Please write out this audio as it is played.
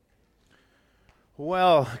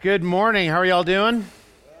Well, good morning. How are y'all doing?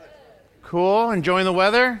 Cool. Enjoying the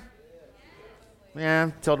weather?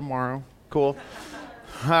 Yeah, till tomorrow. Cool.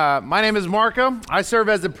 My name is Marco. I serve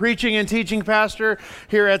as the preaching and teaching pastor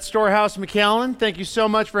here at Storehouse McAllen. Thank you so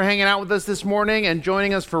much for hanging out with us this morning and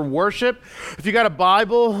joining us for worship. If you got a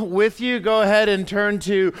Bible with you, go ahead and turn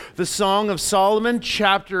to the Song of Solomon,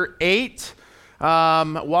 chapter 8.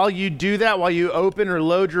 While you do that, while you open or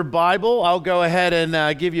load your Bible, I'll go ahead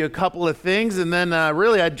and give you a couple of things, and then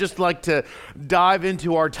really I'd just like to dive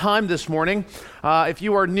into our time this morning. If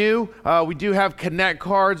you are new, we do have Connect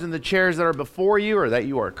cards in the chairs that are before you or that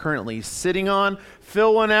you are currently sitting on.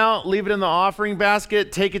 Fill one out, leave it in the offering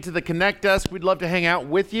basket, take it to the Connect desk. We'd love to hang out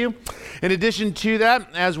with you. In addition to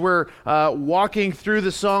that, as we're walking through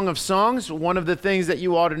the Song of Songs, one of the things that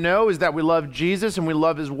you ought to know is that we love Jesus and we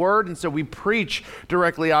love His Word, and so we preach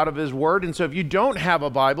directly out of His Word. And so if you don't have a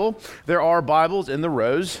Bible, there are Bibles in the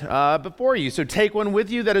rows before you. So take one with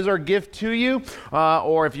you. That is our gift to you.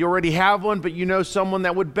 Or if you already have one, but you know someone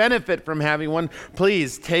that would benefit from having one,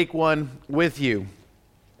 please take one with you.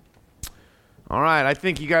 All right, I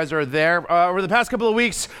think you guys are there. Over the past couple of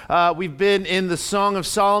weeks, we've been in the Song of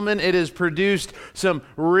Solomon. It has produced some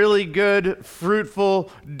really good, fruitful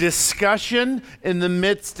discussion in the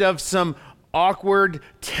midst of some awkward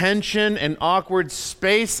tension and awkward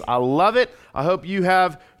space. I love it. I hope you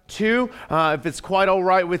have too. If it's quite all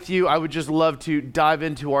right with you, I would just love to dive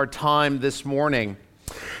into our time this morning.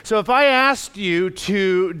 So if I asked you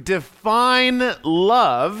to define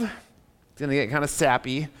love, it's going to get kind of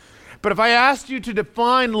sappy. But if I asked you to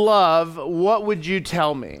define love, what would you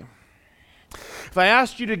tell me? If I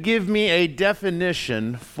asked you to give me a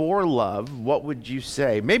definition for love, what would you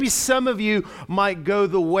say? Maybe some of you might go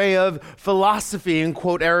the way of philosophy and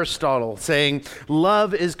quote Aristotle, saying,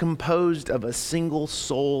 love is composed of a single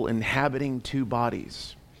soul inhabiting two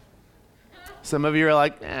bodies. Some of you are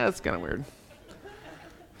like, that's kind of weird.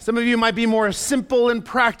 Some of you might be more simple and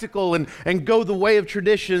practical and go the way of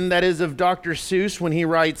tradition, that is of Dr. Seuss when he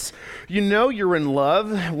writes, you know you're in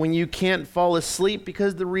love when you can't fall asleep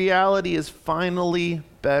because the reality is finally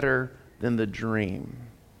better than the dream.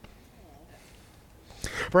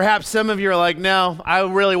 Perhaps some of you are like, no, I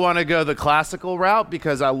really want to go the classical route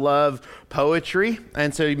because I love poetry.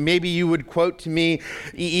 And so maybe you would quote to me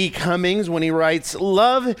E.E. Cummings when he writes,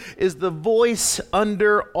 love is the voice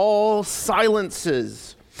under all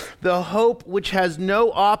silences, the hope which has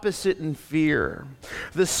no opposite in fear,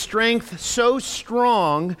 the strength so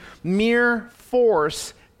strong, mere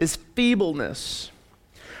force is feebleness,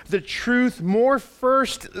 the truth more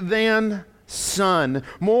first than sun,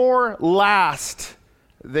 more last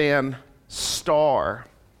than star.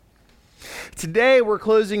 Today, we're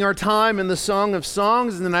closing our time in the Song of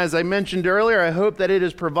Songs, and as I mentioned earlier, I hope that it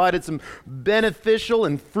has provided some beneficial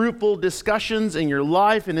and fruitful discussions in your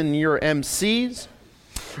life and in your MCs.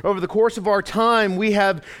 Over the course of our time, we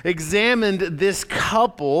have examined this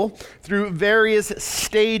couple through various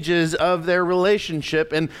stages of their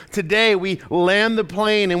relationship, and today we land the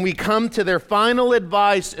plane and we come to their final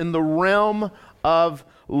advice in the realm of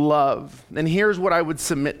love. And here's what I would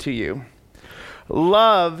submit to you.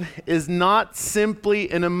 Love is not simply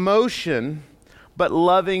an emotion, but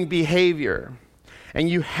loving behavior. And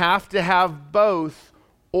you have to have both,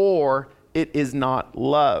 or it is not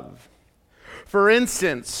love. For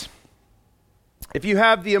instance, if you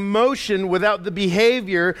have the emotion without the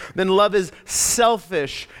behavior, then love is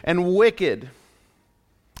selfish and wicked.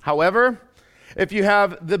 However, if you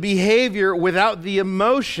have the behavior without the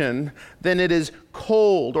emotion, then it is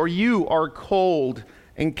cold, or you are cold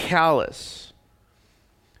and callous.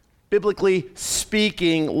 Biblically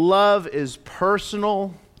speaking, love is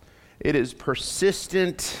personal, it is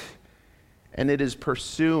persistent, and it is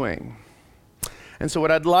pursuing. And so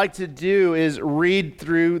what I'd like to do is read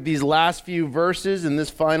through these last few verses in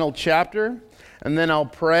this final chapter, and then I'll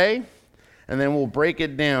pray, and then we'll break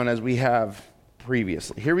it down as we have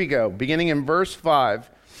previously. Here we go, beginning in verse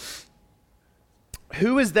 5.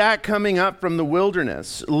 Who is that coming up from the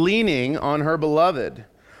wilderness, leaning on her beloved?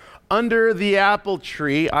 Under the apple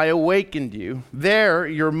tree I awakened you. There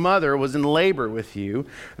your mother was in labor with you.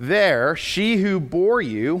 There she who bore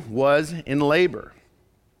you was in labor.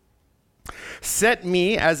 Set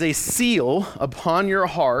me as a seal upon your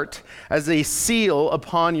heart, as a seal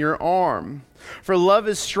upon your arm. For love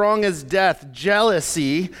is strong as death,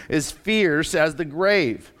 jealousy is fierce as the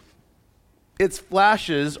grave. Its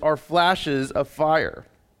flashes are flashes of fire.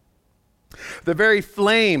 The very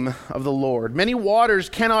flame of the Lord. Many waters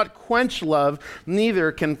cannot quench love,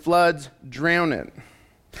 neither can floods drown it.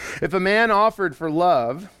 If a man offered for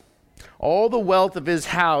love all the wealth of his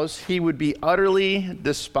house, he would be utterly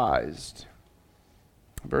despised.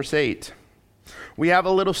 Verse 8. We have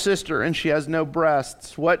a little sister, and she has no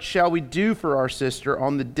breasts. What shall we do for our sister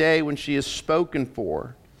on the day when she is spoken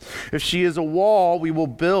for? If she is a wall, we will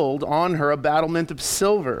build on her a battlement of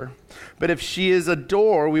silver. But if she is a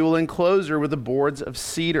door, we will enclose her with the boards of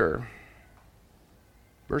cedar.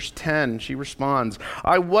 Verse 10, she responds,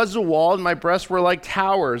 I was a wall, and my breasts were like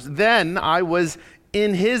towers. Then I was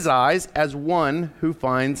in his eyes as one who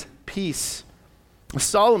finds peace.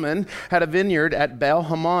 Solomon had a vineyard at Baal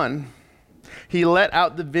Hamon. He let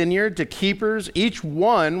out the vineyard to keepers. Each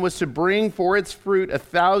one was to bring for its fruit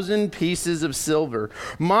 1,000 pieces of silver.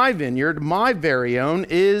 My vineyard, my very own,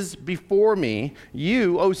 is before me.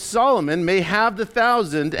 You, O Solomon, may have the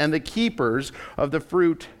 1,000 and the keepers of the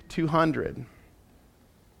fruit 200.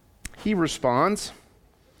 He responds,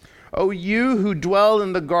 O you who dwell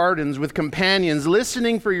in the gardens with companions,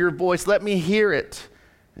 listening for your voice, let me hear it.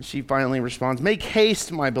 And she finally responds, make haste,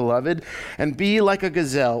 my beloved, and be like a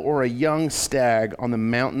gazelle or a young stag on the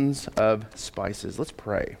mountains of spices. Let's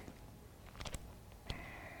pray.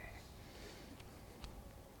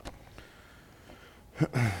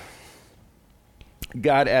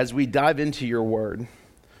 God, as we dive into your word,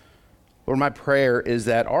 Lord, my prayer is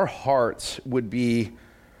that our hearts would be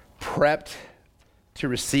prepped to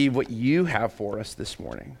receive what you have for us this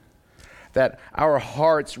morning, that our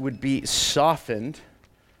hearts would be softened,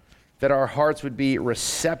 that our hearts would be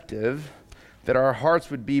receptive, that our hearts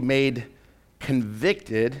would be made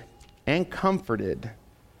convicted and comforted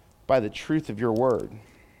by the truth of your word.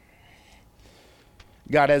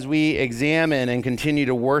 God, as we examine and continue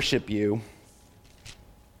to worship you,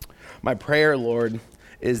 my prayer, Lord,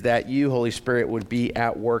 is that you, Holy Spirit, would be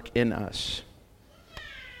at work in us,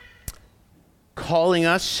 calling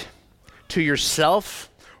us to yourself.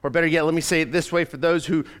 Or better yet, let me say it this way, for those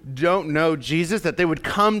who don't know Jesus, that they would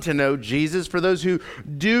come to know Jesus. For those who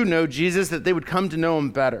do know Jesus, that they would come to know him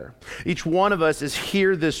better. Each one of us is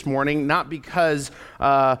here this morning, not because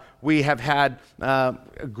we have had a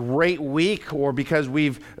great week or because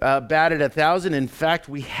we've batted 1,000. In fact,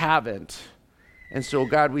 we haven't. And so,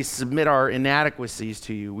 God, we submit our inadequacies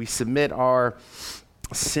to you. We submit our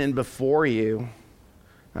sin before you,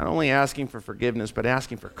 not only asking for forgiveness, but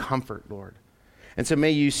asking for comfort, Lord. And so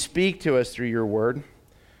may you speak to us through your word.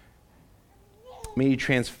 May you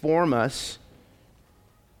transform us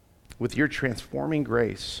with your transforming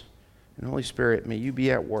grace. And Holy Spirit, may you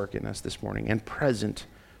be at work in us this morning and present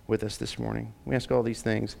with us this morning. We ask all these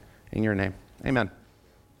things in your name. Amen.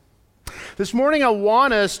 This morning I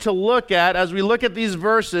want us to look at, as we look at these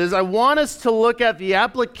verses, I want us to look at the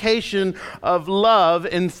application of love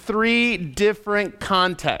in 3 different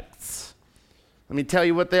contexts. Let me tell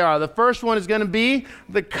you what they are. The first one is going to be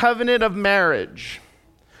the covenant of marriage.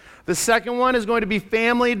 The second one is going to be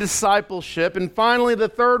family discipleship. And finally, the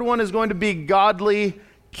third one is going to be godly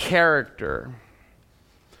character.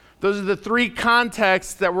 Those are the 3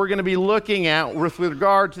 contexts that we're going to be looking at with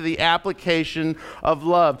regard to the application of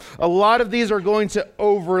love. A lot of these are going to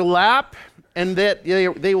overlap and that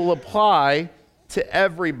they will apply to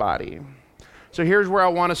everybody. So here's where I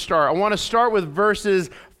want to start. I want to start with verses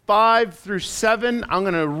 5 through 7. I'm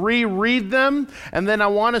going to reread them, and then I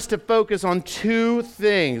want us to focus on 2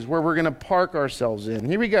 things where we're going to park ourselves in.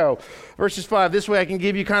 Here we go. Verses 5. This way I can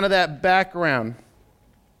give you kind of that background.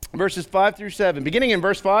 Verses 5 through 7. Beginning in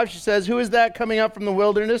verse 5, she says, who is that coming up from the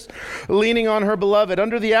wilderness, leaning on her beloved?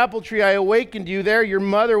 Under the apple tree I awakened you. There your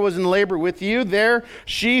mother was in labor with you. There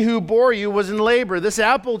she who bore you was in labor. This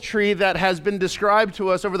apple tree that has been described to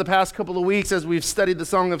us over the past couple of weeks as we've studied the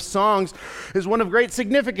Song of Songs is one of great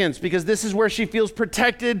significance, because this is where she feels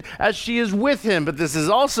protected as she is with him. But this is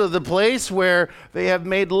also the place where they have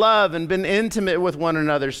made love and been intimate with one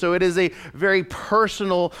another. So it is a very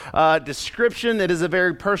personal description. It is a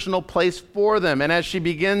very personal place for them. And as she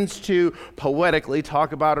begins to poetically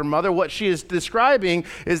talk about her mother, what she is describing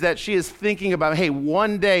is that she is thinking about, hey,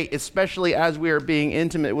 one day, especially as we are being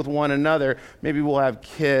intimate with one another, maybe we'll have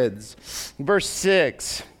kids. Verse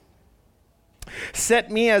 6, set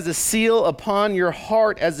me as a seal upon your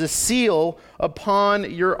heart, as a seal upon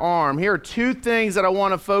your arm. Here are 2 things that I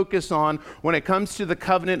want to focus on when it comes to the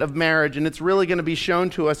covenant of marriage, and it's really going to be shown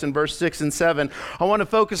to us in verse 6 and 7. I want to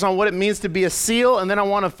focus on what it means to be a seal, and then I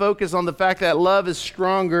want to focus on the fact that love is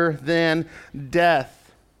stronger than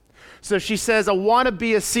death. So she says, I want to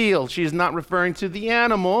be a seal. She is not referring to the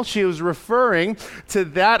animal. She was referring to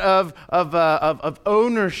that of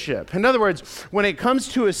ownership. In other words, when it comes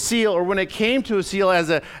to a seal, or when it came to a seal as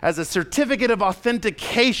a certificate of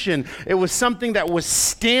authentication, it was something that was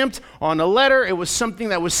stamped on a letter. It was something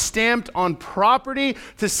that was stamped on property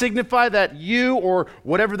to signify that you, or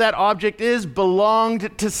whatever that object is,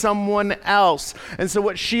 belonged to someone else. And so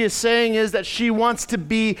what she is saying is that she wants to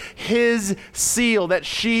be his seal, that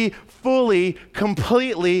she fully,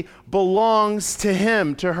 completely belongs to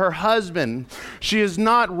him, to her husband. She is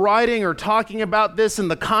not writing or talking about this in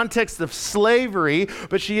the context of slavery,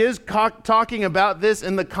 but she is talking about this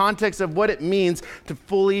in the context of what it means to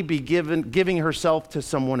fully be giving herself to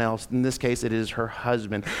someone else. In this case, it is her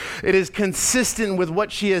husband. It is consistent with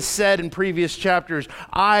what she has said in previous chapters.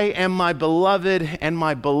 I am my beloved, and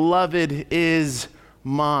my beloved is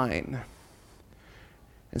mine.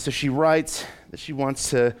 And so she writes that she wants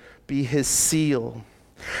to be his seal.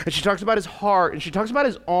 And she talks about his heart, and she talks about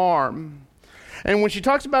his arm. And when she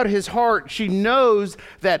talks about his heart, she knows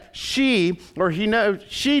that she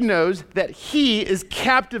knows that he is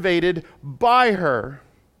captivated by her.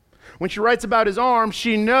 When she writes about his arm,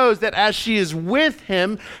 she knows that as she is with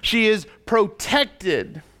him, she is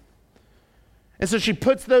protected. And so she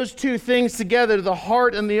puts those two things together, the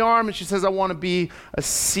heart and the arm, and she says, I want to be a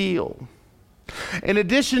seal. In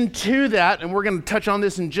addition to that, and we're going to touch on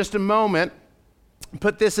this in just a moment,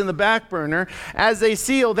 put this in the back burner, as a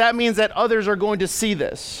seal, that means that others are going to see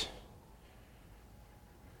this.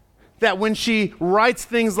 That when she writes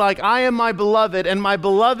things like, I am my beloved and my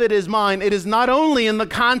beloved is mine, it is not only in the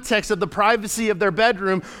context of the privacy of their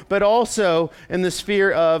bedroom, but also in the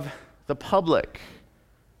sphere of the public,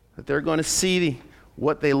 that they're going to see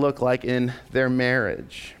what they look like in their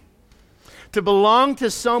marriage. To belong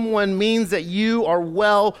to someone means that you are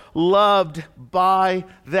well loved by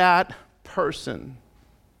that person.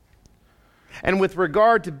 And with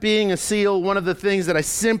regard to being a seal, one of the things that I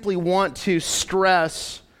simply want to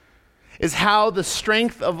stress is how the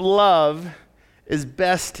strength of love is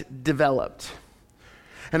best developed.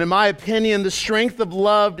 And in my opinion, the strength of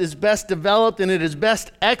love is best developed and it is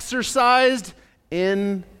best exercised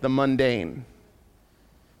in the mundane,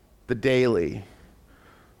 the daily,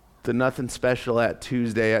 the nothing special at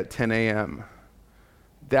Tuesday at 10 a.m.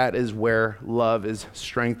 That is where love is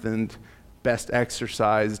strengthened, best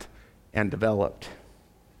exercised, and developed.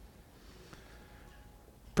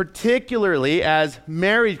 Particularly as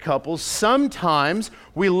married couples, sometimes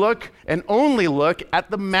we look and only look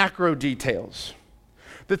at the macro details.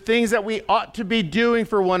 The things that we ought to be doing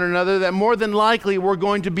for one another that more than likely we're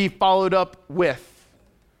going to be followed up with.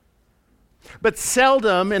 But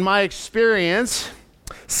seldom, in my experience,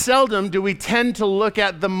 do we tend to look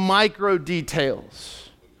at the micro details.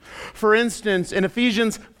 For instance, in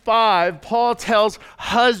Ephesians 5, Paul tells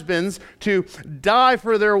husbands to die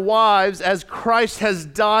for their wives as Christ has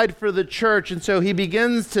died for the church. And so he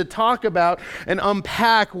begins to talk about and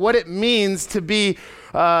unpack what it means to be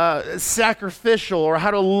sacrificial, or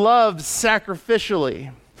how to love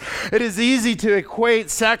sacrificially. It is easy to equate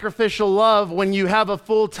sacrificial love when you have a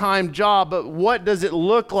full-time job, but what does it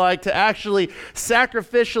look like to actually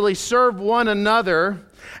sacrificially serve one another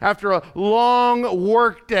after a long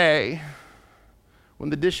work day, when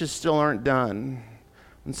the dishes still aren't done,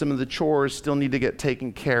 when some of the chores still need to get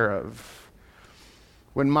taken care of,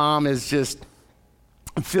 when mom is just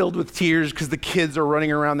filled with tears because the kids are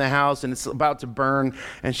running around the house and it's about to burn,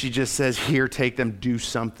 and she just says, here, take them, do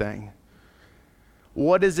something.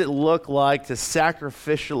 What does it look like to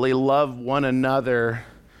sacrificially love one another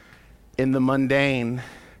in the mundane,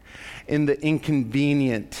 in the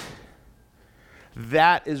inconvenient?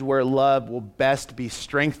 That is where love will best be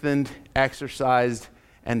strengthened, exercised,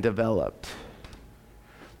 and developed.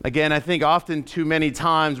 Again, I think often too many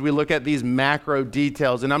times we look at these macro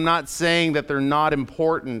details, and I'm not saying that they're not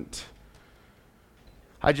important.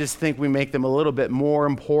 I just think we make them a little bit more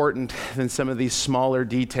important than some of these smaller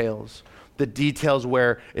details. The details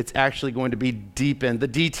where it's actually going to be deepened. The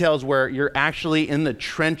details where you're actually in the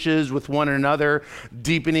trenches with one another,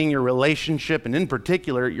 deepening your relationship, and in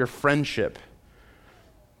particular, your friendship.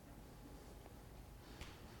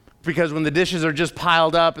 Because when the dishes are just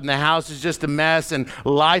piled up and the house is just a mess and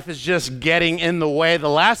life is just getting in the way, the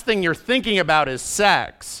last thing you're thinking about is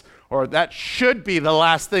sex. Or that should be the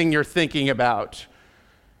last thing you're thinking about.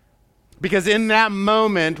 Because in that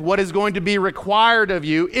moment, what is going to be required of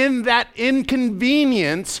you, in that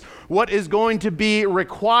inconvenience, what is going to be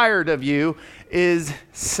required of you is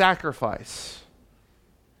sacrifice.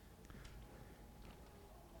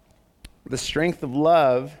 The strength of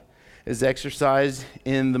love is exercised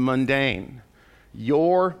in the mundane.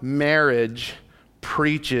 Your marriage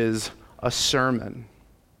preaches a sermon.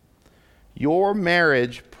 Your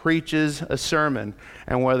marriage preaches a sermon.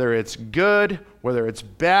 And whether it's good, whether it's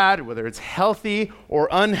bad, whether it's healthy or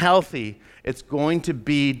unhealthy, it's going to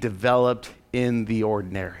be developed in the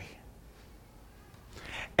ordinary.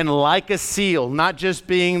 And like a seal, not just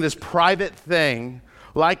being this private thing,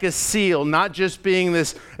 like a seal, not just being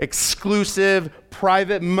this exclusive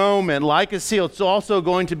private moment, like a seal, it's also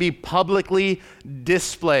going to be publicly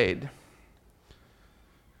displayed.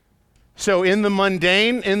 So in the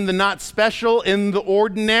mundane, in the not special, in the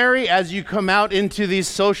ordinary, as you come out into these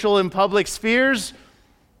social and public spheres,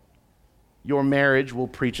 your marriage will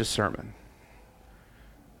preach a sermon.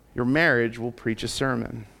 Your marriage will preach a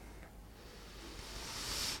sermon.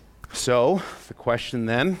 So, the question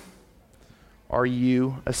then, are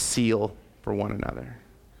you a seal for one another?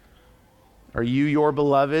 Are you your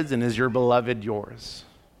beloved's, and is your beloved yours?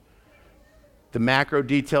 The macro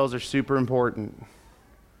details are super important.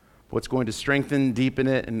 What's going to strengthen, deepen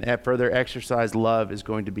it, and further exercise love is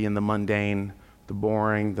going to be in the mundane, the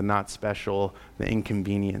boring, the not special, the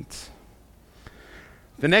inconvenient.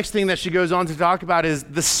 The next thing that she goes on to talk about is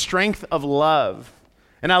the strength of love.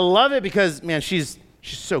 And I love it because, man, she's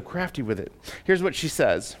so crafty with it. Here's what she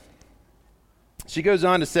says. She goes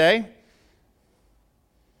on to say,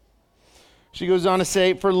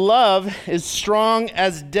 for love is strong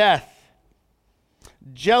as death.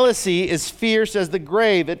 Jealousy is fierce as the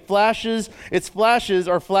grave. Its flashes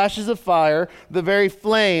are flashes of fire, the very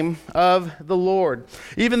flame of the Lord.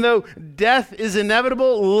 Even though death is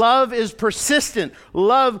inevitable, love is persistent.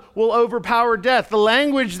 Love will overpower death. The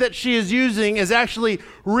language that she is using is actually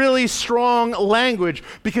really strong language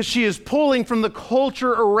because she is pulling from the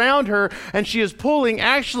culture around her, and she is pulling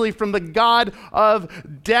actually from the God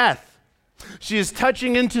of death. She is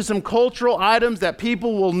touching into some cultural items that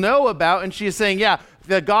people will know about, and she is saying, yeah,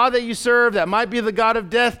 the God that you serve, that might be the God of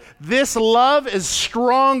death, this love is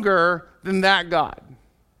stronger than that God.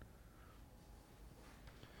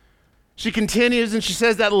 She continues and she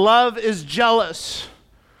says that love is jealous.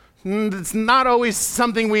 It's not always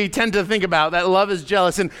something we tend to think about, that love is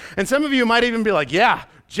jealous. And some of you might even be like, yeah,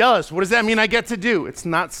 jealous, what does that mean I get to do? It's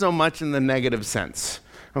not so much in the negative sense,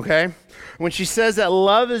 okay? When she says that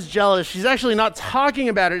love is jealous, she's actually not talking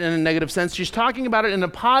about it in a negative sense. She's talking about it in a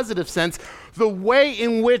positive sense, the way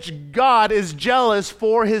in which God is jealous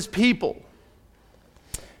for his people.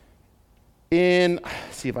 See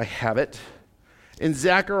if I have it. In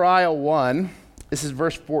Zechariah 1, this is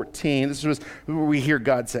verse 14. This is where we hear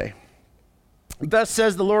God say, "Thus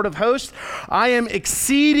says the Lord of hosts, I am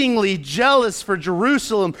exceedingly jealous for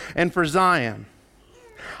Jerusalem and for Zion.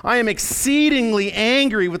 I am exceedingly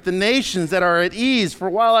angry with the nations that are at ease, for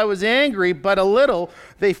while I was angry but a little,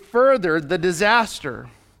 they furthered the disaster."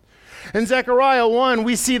 In Zechariah 1,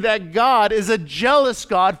 we see that God is a jealous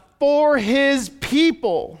God for his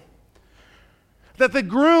people. That the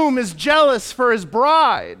groom is jealous for his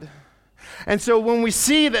bride. And so when we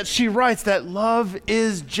see that she writes that love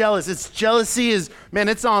is jealous, its jealousy is, man,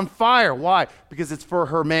 it's on fire. Why? Because it's for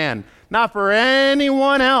her man, not for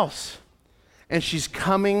anyone else. And she's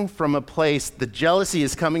coming from a place, the jealousy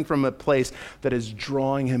is coming from a place that is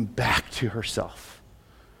drawing him back to herself.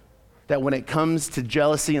 That when it comes to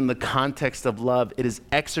jealousy in the context of love, it is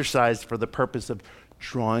exercised for the purpose of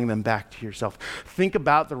drawing them back to yourself. Think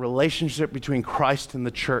about the relationship between Christ and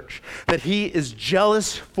the church, that he is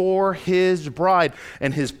jealous for his bride,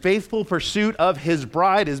 and his faithful pursuit of his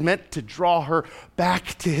bride is meant to draw her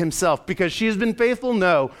back to himself. Because she has been faithful?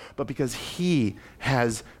 No, but because he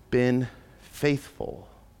has been faithful.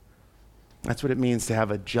 That's what it means to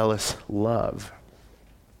have a jealous love.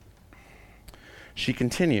 She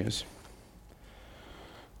continues,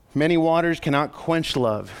 "Many waters cannot quench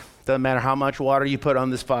love." Doesn't matter how much water you put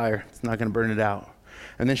on this fire, it's not going to burn it out.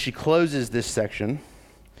 And then she closes this section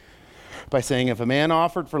by saying, "If a man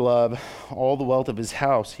offered for love all the wealth of his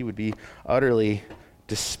house, he would be utterly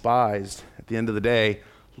despised." At the end of the day,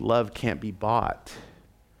 love can't be bought.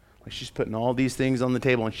 Like, she's putting all these things on the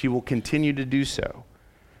table, and she will continue to do so.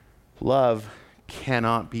 Love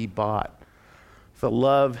cannot be bought. The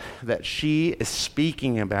love that she is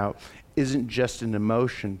speaking about isn't just an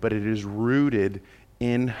emotion, but it is rooted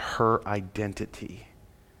in her identity.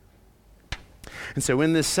 And so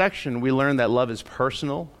in this section, we learn that love is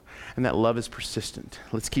personal and that love is persistent.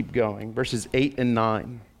 Let's keep going. Verses 8 and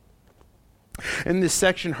 9. In this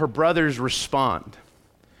section, her brothers respond.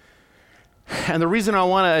 And the reason I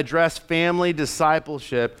want to address family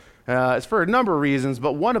discipleship is for a number of reasons,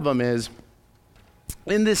 but one of them is,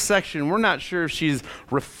 in this section, we're not sure if she's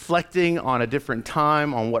reflecting on a different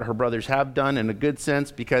time, on what her brothers have done in a good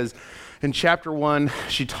sense, because In chapter 1,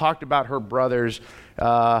 she talked about her brothers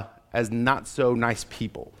as not so nice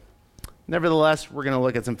people. Nevertheless, we're going to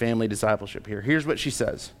look at some family discipleship here. Here's what she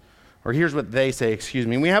says. Or here's what they say, excuse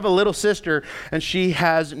me. We have a little sister, and she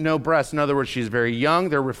has no breasts. In other words, she's very young.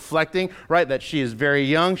 They're reflecting, right, that she is very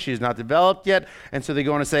young. She is not developed yet. And so they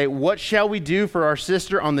go on to say, what shall we do for our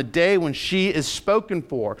sister on the day when she is spoken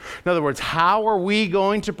for? In other words, how are we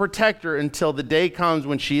going to protect her until the day comes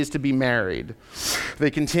when she is to be married? They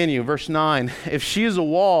continue, verse 9. If she is a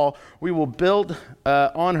wall, we will build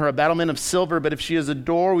on her a battlement of silver, but if she is a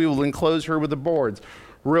door, we will enclose her with the boards.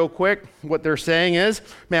 Real quick, what they're saying is,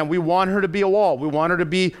 man, we want her to be a wall. We want her to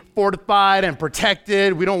be fortified and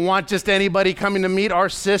protected. We don't want just anybody coming to meet our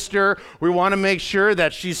sister. We want to make sure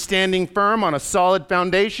that she's standing firm on a solid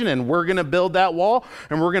foundation, and we're going to build that wall,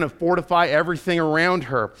 and we're going to fortify everything around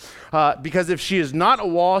her. Because if she is not a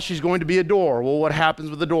wall, she's going to be a door. Well, what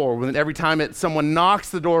happens with the door? When every time someone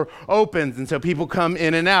knocks, the door opens, and so people come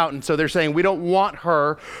in and out. And so they're saying, we don't want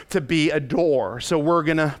her to be a door, so we're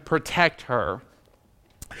going to protect her.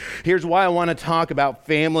 Here's why I want to talk about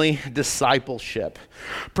family discipleship.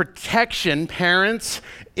 Protection, parents,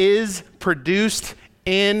 is produced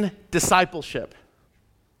in discipleship.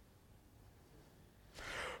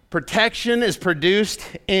 Protection is produced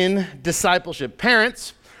in discipleship.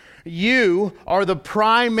 Parents, you are the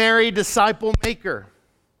primary disciple maker.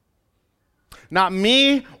 Not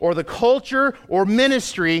me or the culture or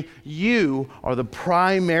ministry. You are the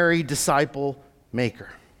primary disciple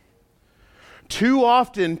maker. Too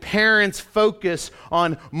often, parents focus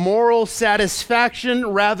on moral satisfaction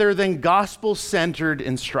rather than gospel-centered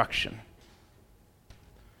instruction.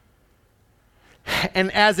 And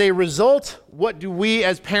as a result, what do we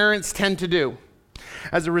as parents tend to do?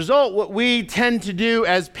 As a result, what we tend to do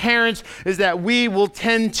as parents is that we will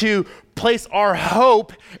tend to place our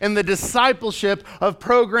hope in the discipleship of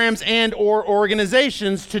programs and or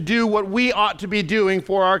organizations to do what we ought to be doing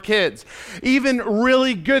for our kids. Even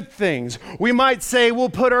really good things. We might say we'll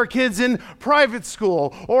put our kids in private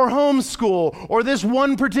school or homeschool or this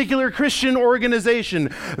one particular Christian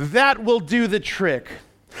organization. That will do the trick.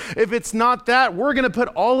 If it's not that, we're going to put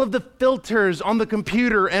all of the filters on the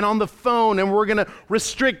computer and on the phone, and we're going to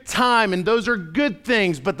restrict time, and those are good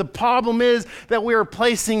things. But the problem is that we are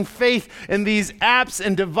placing faith in these apps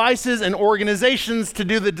and devices and organizations to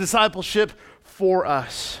do the discipleship for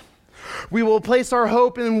us. We will place our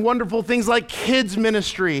hope in wonderful things like kids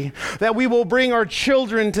ministry, that we will bring our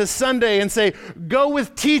children to Sunday and say, go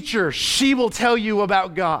with teacher, she will tell you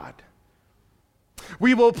about God.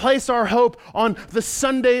 We will place our hope on the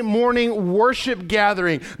Sunday morning worship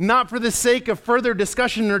gathering, not for the sake of further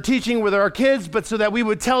discussion or teaching with our kids, but so that we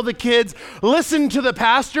would tell the kids, listen to the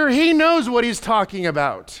pastor, he knows what he's talking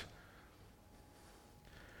about.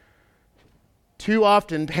 Too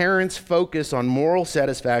often, parents focus on moral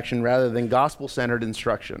satisfaction rather than gospel-centered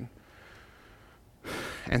instruction.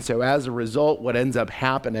 And so as a result, what ends up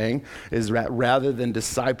happening is that rather than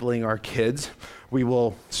discipling our kids, we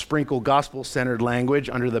will sprinkle gospel-centered language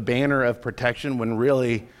under the banner of protection when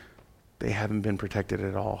really they haven't been protected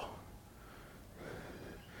at all.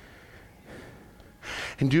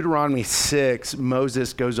 In Deuteronomy 6,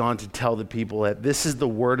 Moses goes on to tell the people that this is the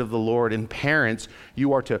word of the Lord. And parents,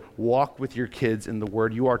 you are to walk with your kids in the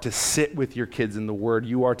word. You are to sit with your kids in the word.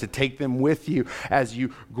 You are to take them with you as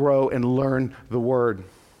you grow and learn the word.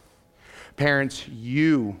 Parents,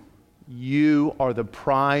 you are the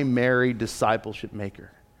primary discipleship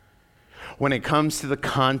maker. When it comes to the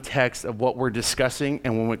context of what we're discussing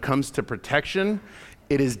and when it comes to protection,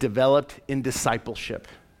 it is developed in discipleship.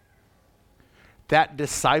 That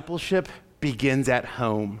discipleship begins at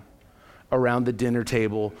home, around the dinner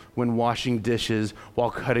table, when washing dishes,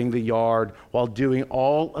 while cutting the yard, while doing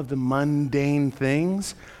all of the mundane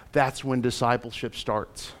things. That's when discipleship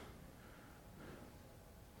starts.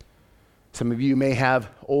 Some of you may have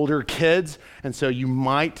older kids, and so you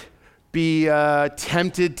might be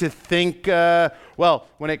tempted to think, well,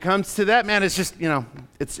 when it comes to that, man, it's just,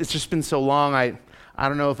 it's just been so long, I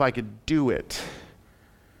don't know if I could do it.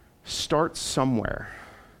 Start somewhere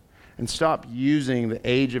and stop using the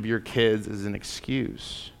age of your kids as an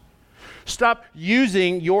excuse. Stop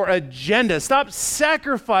using your agenda. Stop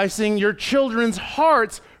sacrificing your children's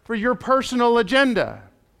hearts for your personal agenda.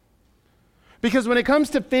 Because when it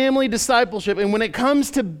comes to family discipleship and when it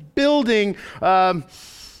comes to building an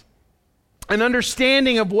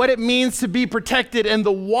understanding of what it means to be protected and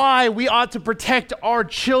the why we ought to protect our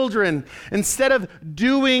children, instead of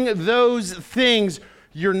doing those things,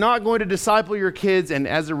 you're not going to disciple your kids, and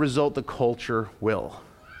as a result, the culture will.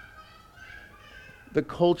 The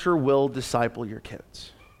culture will disciple your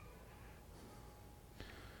kids.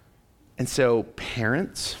 And so,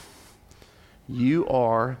 parents, you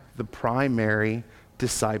are the primary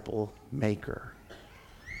disciple maker.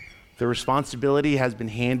 The responsibility has been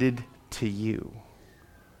handed to you.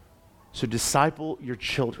 So disciple your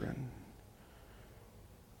children.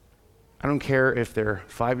 I don't care if they're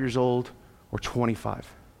 5 years old or 25.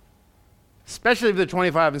 Especially if they're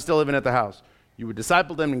 25 and still living at the house. You would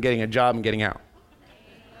disciple them in getting a job and getting out.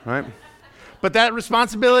 Right? But that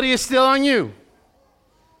responsibility is still on you.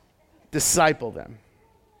 Disciple them.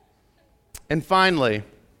 And finally,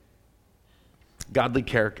 godly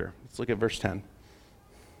character. Let's look at verse 10.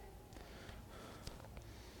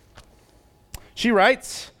 She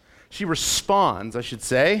responds, I should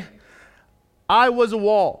say, I was a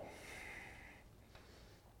wall,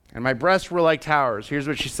 and my breasts were like towers. Here's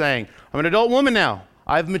what she's saying. I'm an adult woman now.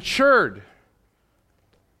 I've matured.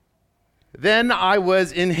 Then I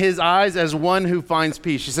was in his eyes as one who finds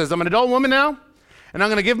peace. She says, I'm an adult woman now, and I'm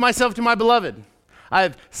going to give myself to my beloved. I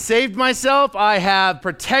have saved myself. I have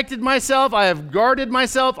protected myself. I have guarded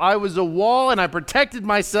myself. I was a wall and I protected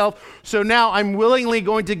myself. So now I'm willingly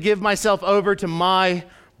going to give myself over to my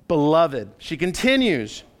beloved. She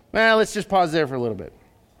continues. Well, let's just pause there for a little bit.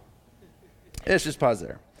 Let's just pause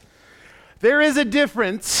there. There is a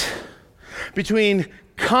difference between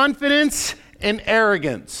confidence and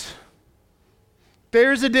arrogance.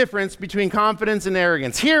 There's a difference between confidence and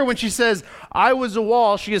arrogance. Here, when she says, I was a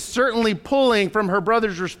wall, she is certainly pulling from her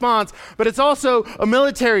brother's response, but it's also a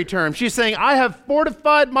military term. She's saying, I have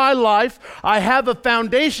fortified my life. I have a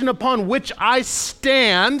foundation upon which I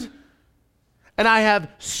stand, and I have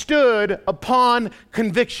stood upon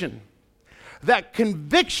conviction. That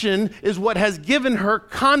conviction is what has given her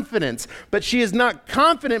confidence. But she is not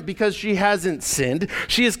confident because she hasn't sinned.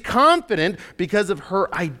 She is confident because of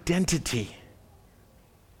her identity.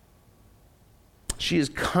 She is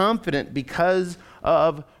confident because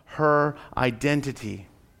of her identity.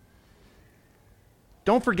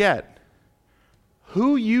 Don't forget,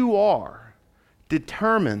 who you are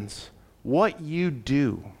determines what you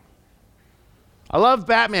do. I love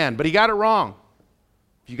Batman, but he got it wrong.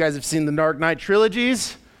 If you guys have seen the Dark Knight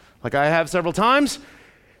trilogies, like I have several times,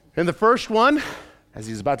 in the first one, as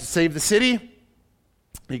he's about to save the city,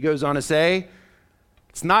 he goes on to say,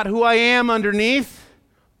 it's not who I am underneath,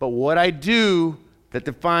 but what I do that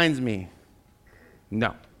defines me.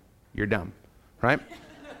 No, you're dumb, right?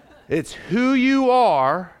 It's who you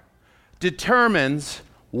are determines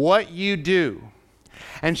what you do.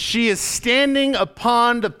 And she is standing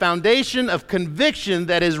upon the foundation of conviction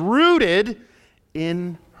that is rooted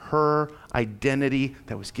in her identity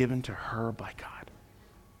that was given to her by God.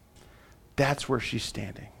 That's where she's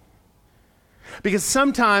standing. Because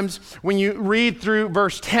sometimes when you read through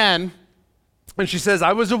verse 10, and she says,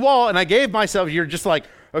 I was a wall and I gave myself, you're just like,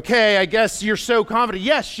 okay, I guess you're so confident.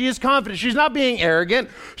 Yes, she is confident. She's not being arrogant.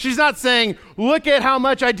 She's not saying, look at how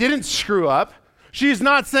much I didn't screw up. She's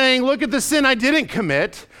not saying, look at the sin I didn't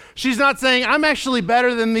commit. She's not saying, I'm actually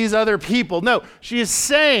better than these other people. No, she is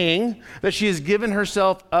saying that she has given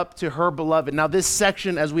herself up to her beloved. Now, this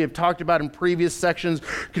section, as we have talked about in previous sections,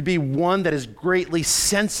 could be one that is greatly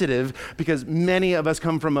sensitive because many of us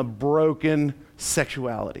come from a broken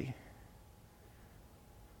sexuality.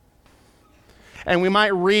 And we might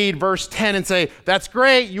read verse 10 and say, that's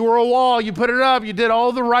great, you were a wall, you put it up, you did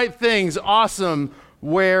all the right things, awesome.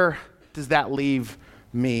 Where does that leave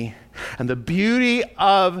me? And the beauty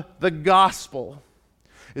of the gospel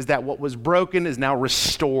is that what was broken is now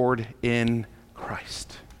restored in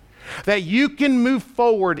Christ. That you can move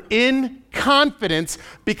forward in confidence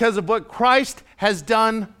because of what Christ has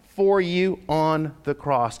done for you on the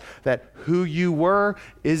cross. That who you were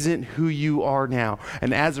isn't who you are now.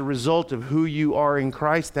 And as a result of who you are in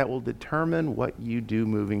Christ, that will determine what you do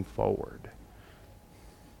moving forward.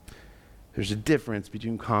 There's a difference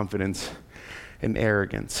between confidence and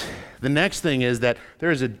arrogance. The next thing is that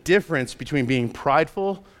there is a difference between being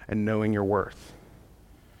prideful and knowing your worth.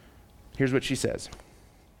 Here's what she says.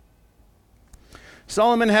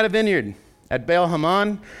 Solomon had a vineyard at Baal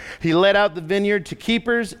Hamon. He let out the vineyard to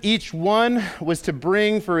keepers. Each one was to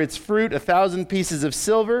bring for its fruit 1,000 pieces of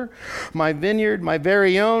silver. My vineyard, my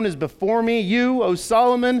very own, is before me. You, O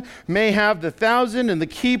Solomon, may have the 1,000 and the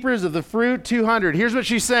keepers of the fruit 200. Here's what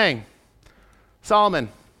she's saying. Solomon,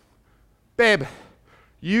 babe,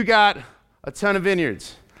 you got a ton of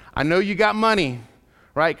vineyards. I know you got money,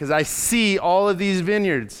 right? Because I see all of these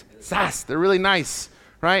vineyards. They're really nice,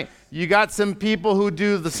 right? You got some people who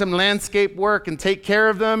do some landscape work and take care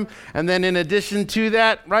of them. And then in addition to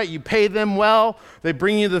that, right, you pay them well. They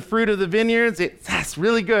bring you the fruit of the vineyards. That's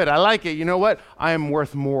really good. I like it. You know what? I am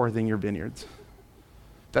worth more than your vineyards.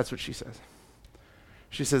 That's what she says.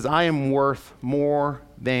 She says, I am worth more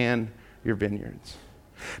than your vineyards.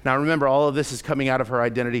 Now remember, all of this is coming out of her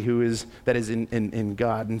identity that is in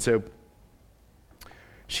God. And so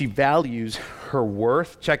she values her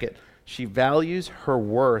worth, check it, she values her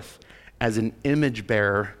worth as an image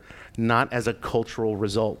bearer, not as a cultural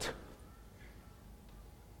result.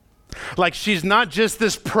 Like she's not just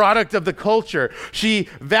this product of the culture. She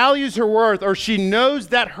values her worth, or she knows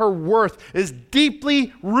that her worth is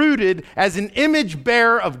deeply rooted as an image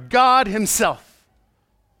bearer of God himself.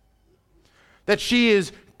 That she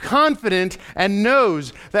is confident and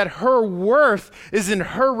knows that her worth is in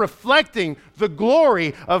her reflecting the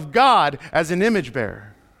glory of God as an image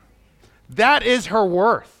bearer. That is her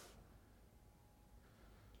worth.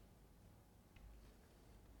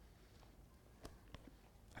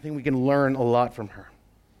 I think we can learn a lot from her.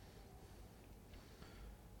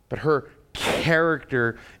 But her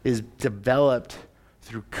character is developed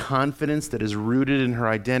through confidence that is rooted in her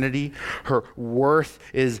identity. Her worth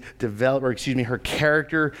is developed, her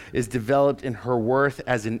character is developed in her worth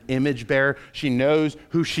as an image bearer. She knows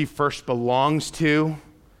who she first belongs to,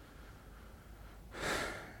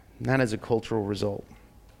 not as a cultural result.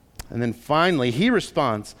 And then finally, he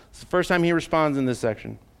responds. It's the first time he responds in this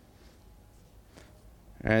section.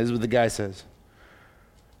 And this is what the guy says.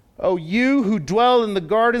 Oh, you who dwell in the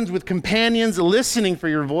gardens with companions listening for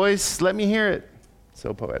your voice, let me hear it.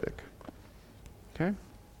 So poetic. Okay?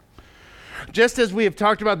 Just as we have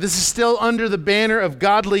talked about, this is still under the banner of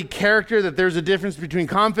godly character, that there's a difference between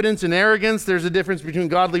confidence and arrogance. There's a difference between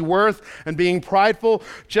godly worth and being prideful.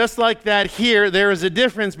 Just like that here, there is a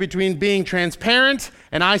difference between being transparent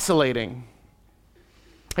and isolating.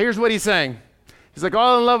 Here's what he's saying. He's like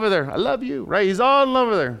all in love with her. I love you, right? He's all in love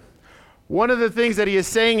with her. One of the things that he is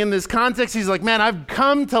saying in this context, he's like, man, I've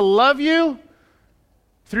come to love you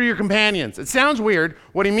through your companions. It sounds weird.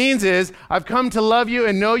 What he means is, I've come to love you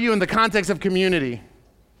and know you in the context of community.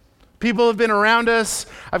 People have been around us.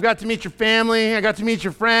 I've got to meet your family. I got to meet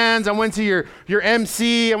your friends. I went to your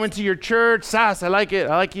MC. I went to your church. Sass, I like it.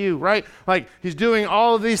 I like you, right? Like he's doing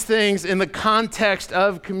all of these things in the context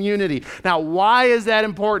of community. Now, why is that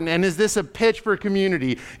important? And is this a pitch for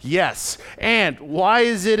community? Yes. And why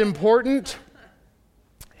is it important?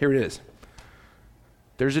 Here it is.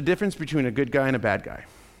 There's a difference between a good guy and a bad guy.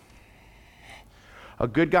 A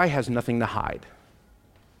good guy has nothing to hide.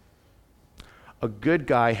 A good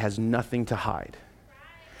guy has nothing to hide.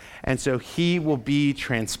 And so he will be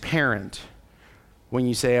transparent when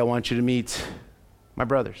you say, I want you to meet my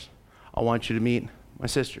brothers. I want you to meet my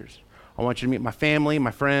sisters. I want you to meet my family, my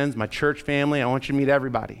friends, my church family. I want you to meet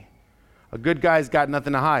everybody. A good guy's got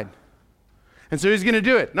nothing to hide. And so he's going to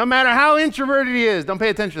do it. No matter how introverted he is, don't pay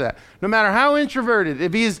attention to that. No matter how introverted,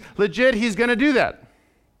 if he's legit, he's going to do that.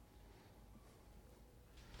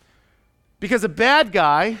 Because a bad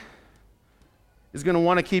guy is going to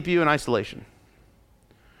want to keep you in isolation.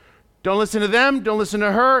 Don't listen to them, don't listen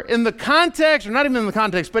to her. In the context, or not even in the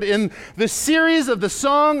context, but in the series of the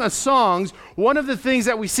Song of Songs, one of the things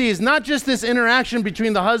that we see is not just this interaction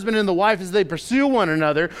between the husband and the wife as they pursue one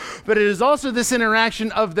another, but it is also this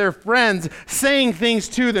interaction of their friends saying things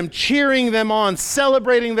to them, cheering them on,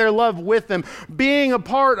 celebrating their love with them, being a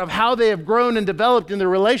part of how they have grown and developed in their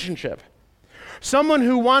relationship. Someone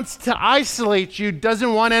who wants to isolate you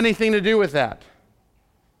doesn't want anything to do with that.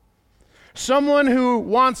 Someone who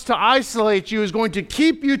wants to isolate you is going to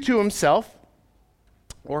keep you to himself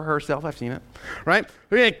or herself. I've seen it, right?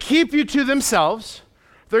 They're going to keep you to themselves.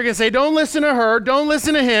 They're going to say, don't listen to her. Don't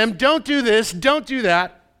listen to him. Don't do this. Don't do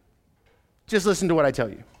that. Just listen to what I tell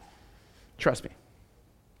you. Trust me.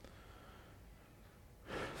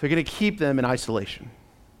 They're going to keep them in isolation.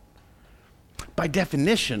 By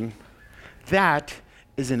definition, that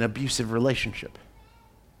is an abusive relationship.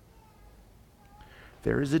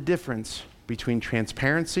 There is a difference between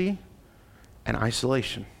transparency and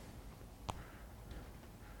isolation.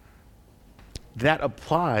 That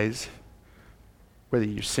applies whether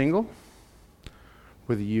you're single,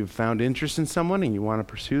 whether you've found interest in someone and you want to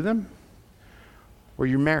pursue them, or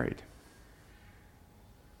you're married.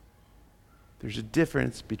 There's a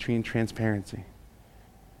difference between transparency.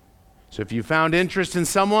 So if you found interest in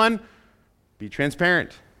someone, be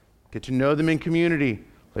transparent. Get to know them in community.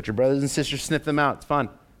 Let your brothers and sisters sniff them out. It's fun.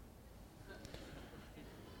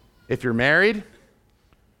 If you're married,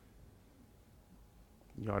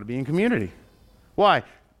 you ought to be in community. Why?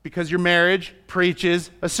 Because your marriage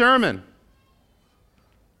preaches a sermon.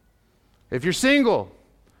 If you're single,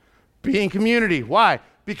 be in community. Why?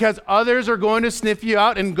 Because others are going to sniff you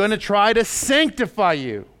out and going to try to sanctify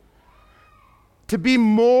you to be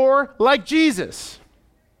more like Jesus.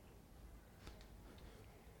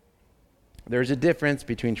 There's a difference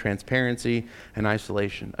between transparency and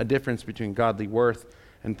isolation, a difference between godly worth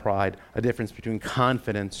and pride, a difference between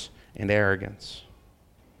confidence and arrogance.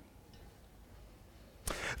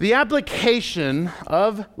 The application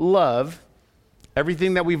of love,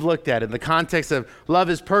 everything that we've looked at in the context of love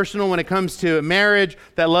is personal when it comes to marriage,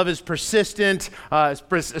 that love is persistent,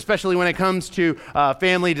 especially when it comes to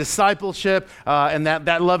family discipleship, and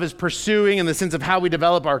that love is pursuing in the sense of how we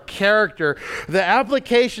develop our character. The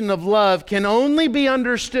application of love can only be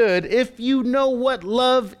understood if you know what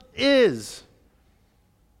love is.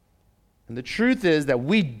 And the truth is that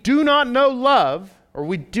we do not know love, or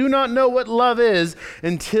we do not know what love is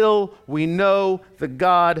until we know the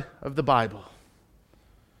God of the Bible.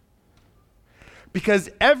 Because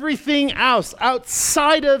everything else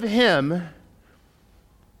outside of him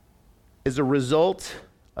is a result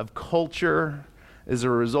of culture, is a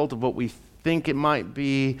result of what we think it might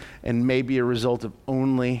be, and maybe a result of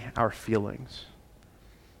only our feelings.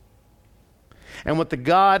 And what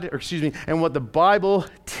the Bible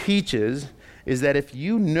teaches is that if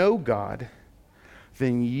you know God,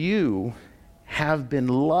 then you have been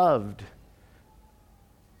loved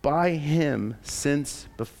by him since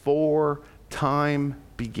before time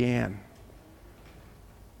began.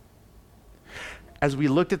 As we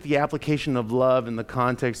looked at the application of love in the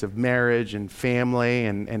context of marriage and family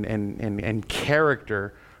and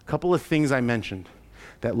character, a couple of things I mentioned.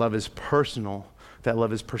 That love is personal, that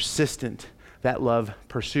love is persistent, that love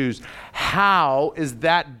pursues. How is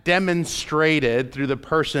that demonstrated through the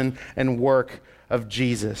person and work of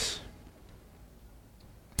Jesus?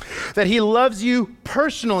 That he loves you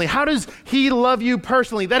personally. How does he love you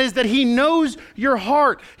personally? That is that he knows your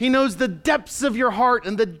heart. He knows the depths of your heart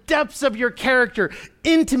and the depths of your character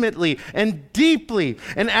intimately and deeply.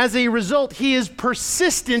 And as a result, he is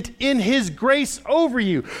persistent in his grace over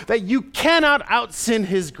you. That you cannot out-sin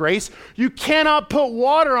his grace. You cannot put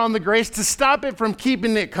water on the grace to stop it from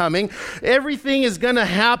keeping it coming. Everything is going to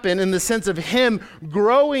happen in the sense of him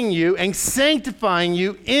growing you and sanctifying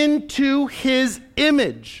you into his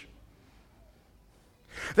image.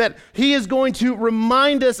 That he is going to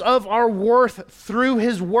remind us of our worth through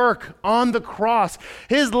his work on the cross.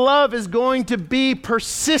 His love is going to be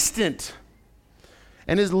persistent,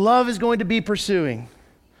 and his love is going to be pursuing.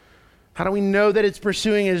 How do we know that it's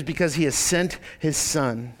pursuing? It is because he has sent his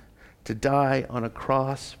son to die on a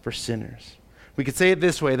cross for sinners. We could say it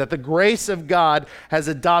this way, that the grace of God has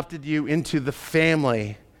adopted you into the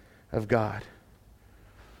family of God.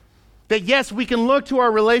 That yes, we can look to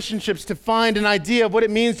our relationships to find an idea of what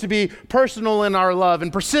it means to be personal in our love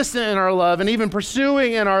and persistent in our love and even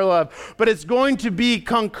pursuing in our love. But it's going to be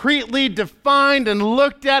concretely defined and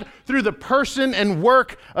looked at through the person and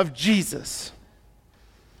work of Jesus.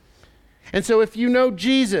 And so if you know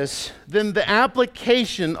Jesus, then the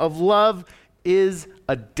application of love is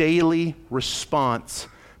a daily response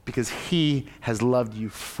because he has loved you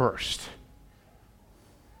first.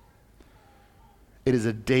 It is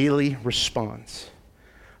a daily response.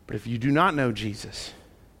 But if you do not know Jesus,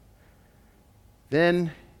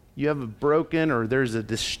 then you have a broken or there's a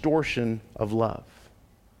distortion of love.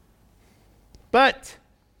 But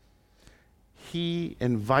he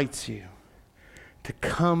invites you to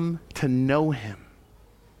come to know him,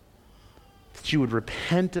 that you would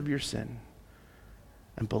repent of your sin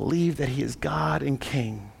and believe that he is God and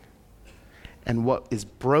King, and what is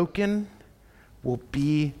broken will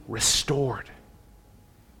be restored.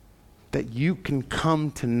 That you can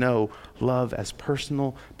come to know love as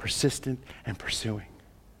personal, persistent, and pursuing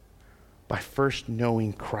by first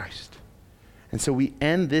knowing Christ. And so we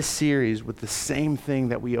end this series with the same thing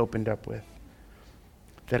that we opened up with,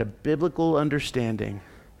 that a biblical understanding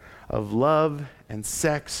of love and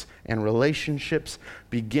sex and relationships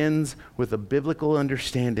begins with a biblical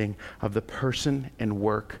understanding of the person and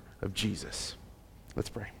work of Jesus. Let's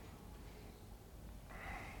pray.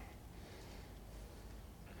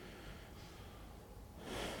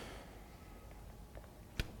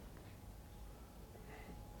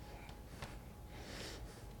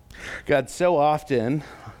 God, so often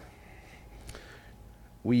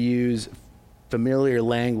we use familiar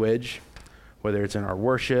language, whether it's in our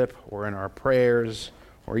worship or in our prayers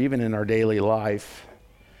or even in our daily life.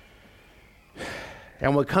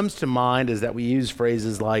 And what comes to mind is that we use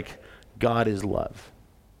phrases like, God is love,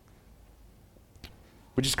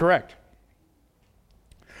 which is correct.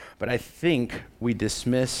 But I think we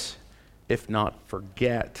dismiss, if not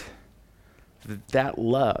forget, that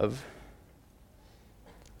love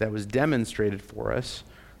that was demonstrated for us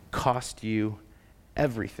cost you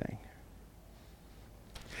everything.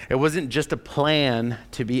 It wasn't just a plan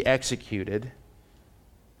to be executed,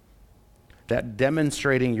 that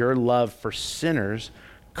demonstrating your love for sinners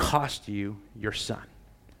cost you your son.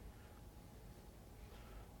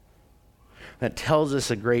 That tells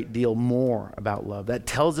us a great deal more about love. That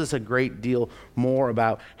tells us a great deal more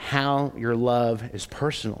about how your love is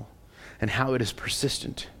personal and how it is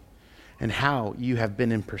persistent and how you have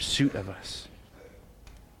been in pursuit of us.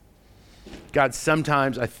 God,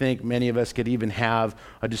 sometimes I think many of us could even have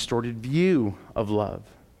a distorted view of love.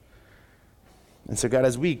 And so, God,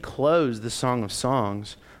 as we close the Song of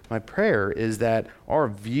Songs, my prayer is that our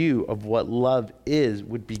view of what love is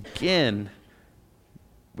would begin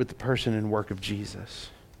with the person and work of Jesus.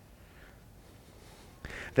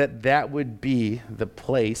 That would be the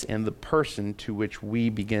place and the person to which we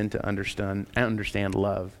begin to understand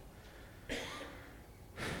love.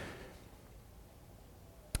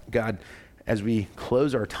 God, as we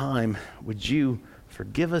close our time, would you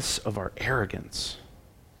forgive us of our arrogance?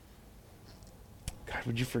 God,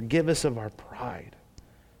 would you forgive us of our pride?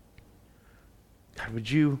 God, would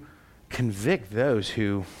you convict those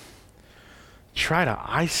who try to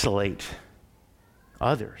isolate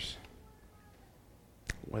others,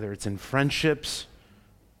 whether it's in friendships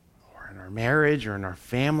or in our marriage or in our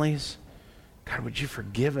families? God, would you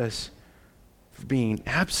forgive us for being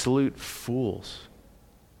absolute fools?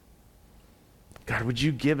 God, would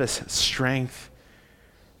you give us strength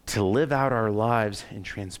to live out our lives in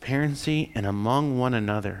transparency and among one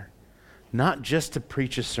another, not just to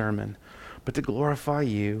preach a sermon, but to glorify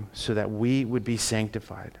you so that we would be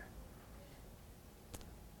sanctified.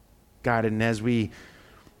 God, and as we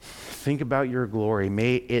think about your glory,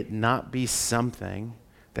 may it not be something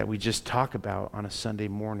that we just talk about on a Sunday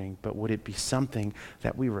morning, but would it be something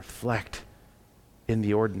that we reflect in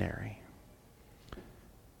the ordinary?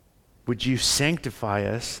 Would you sanctify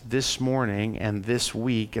us this morning and this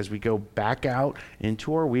week as we go back out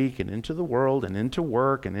into our week and into the world and into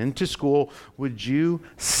work and into school? Would you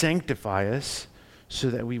sanctify us so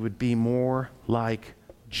that we would be more like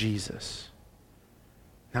Jesus?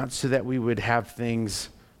 Not so that we would have things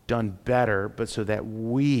done better, but so that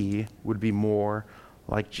we would be more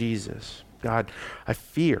like Jesus. God, I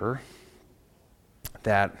fear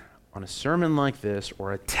that on a sermon like this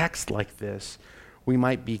or a text like this, we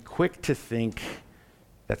might be quick to think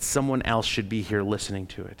that someone else should be here listening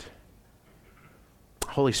to it.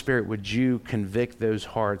 Holy Spirit, would you convict those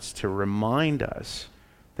hearts to remind us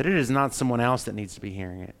that it is not someone else that needs to be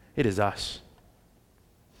hearing it. It is us.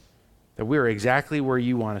 That we're exactly where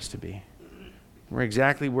you want us to be. We're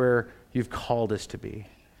exactly where you've called us to be.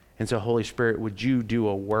 And so, Holy Spirit, would you do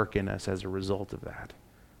a work in us as a result of that?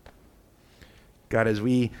 God, as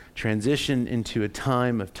we transition into a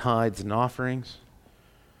time of tithes and offerings,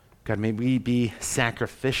 God, may we be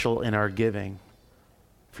sacrificial in our giving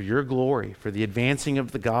for your glory, for the advancing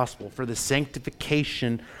of the gospel, for the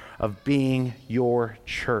sanctification of being your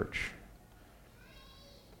church.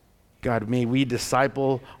 God, may we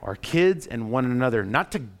disciple our kids and one another,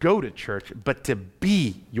 not to go to church, but to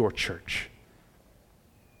be your church.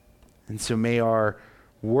 And so may our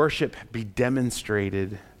worship be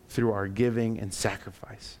demonstrated through our giving and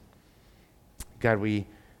sacrifice. God, we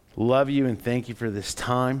love you and thank you for this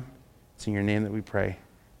time. It's in your name that we pray.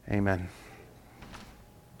 Amen.